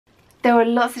There are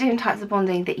lots of different types of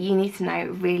bonding that you need to know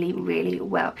really, really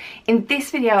well. In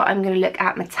this video, I'm going to look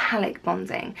at metallic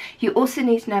bonding. You also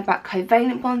need to know about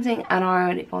covalent bonding and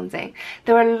ionic bonding.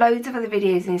 There are loads of other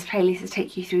videos in this playlist to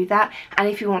take you through that. And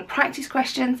if you want practice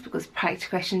questions, because practice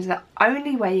questions are the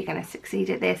only way you're going to succeed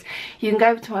at this, you can go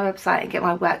over to my website and get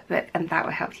my workbook, and that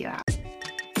will help you out.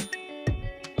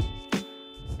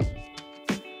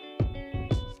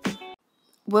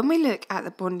 When we look at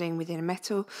the bonding within a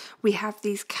metal, we have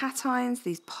these cations,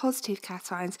 these positive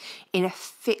cations, in a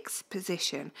fixed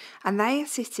position, and they are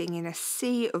sitting in a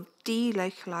sea of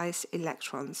delocalized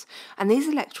electrons, and these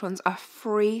electrons are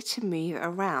free to move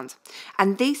around,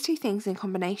 and these two things in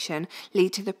combination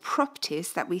lead to the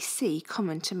properties that we see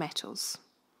common to metals.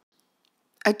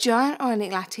 A giant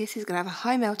ionic lattice is going to have a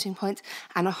high melting point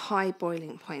and a high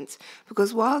boiling point,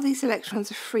 because while these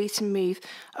electrons are free to move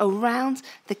around,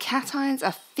 the cations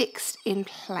are fixed in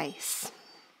place.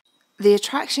 The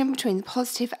attraction between the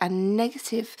positive and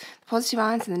negative, the positive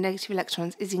ions and the negative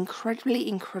electrons is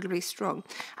incredibly strong,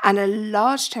 and a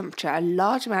large temperature, a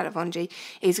large amount of energy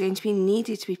is going to be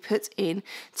needed to be put in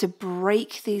to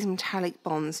break these metallic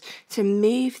bonds, to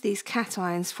move these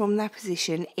cations from their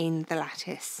position in the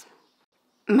lattice.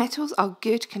 Metals are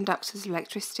good conductors of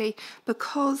electricity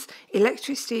because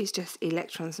electricity is just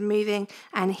electrons moving,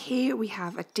 and here we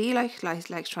have a delocalized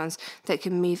electrons that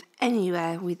can move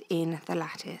anywhere within the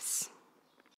lattice.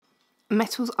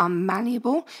 Metals are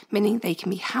malleable, meaning they can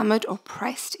be hammered or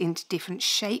pressed into different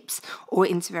shapes or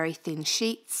into very thin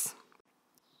sheets.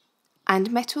 And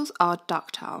metals are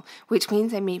ductile, which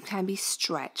means they can be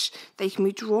stretched. They can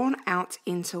be drawn out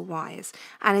into wires.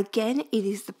 And again, it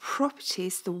is the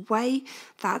properties, the way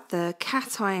that the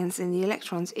cations and the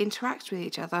electrons interact with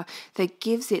each other that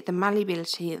gives it the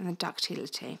malleability and the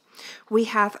ductility. We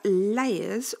have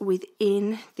layers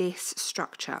within this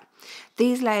structure.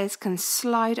 These layers can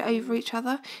slide over each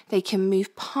other, they can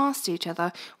move past each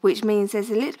other, which means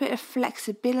there's a little bit of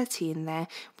flexibility in there,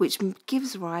 which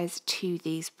gives rise to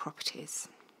these properties.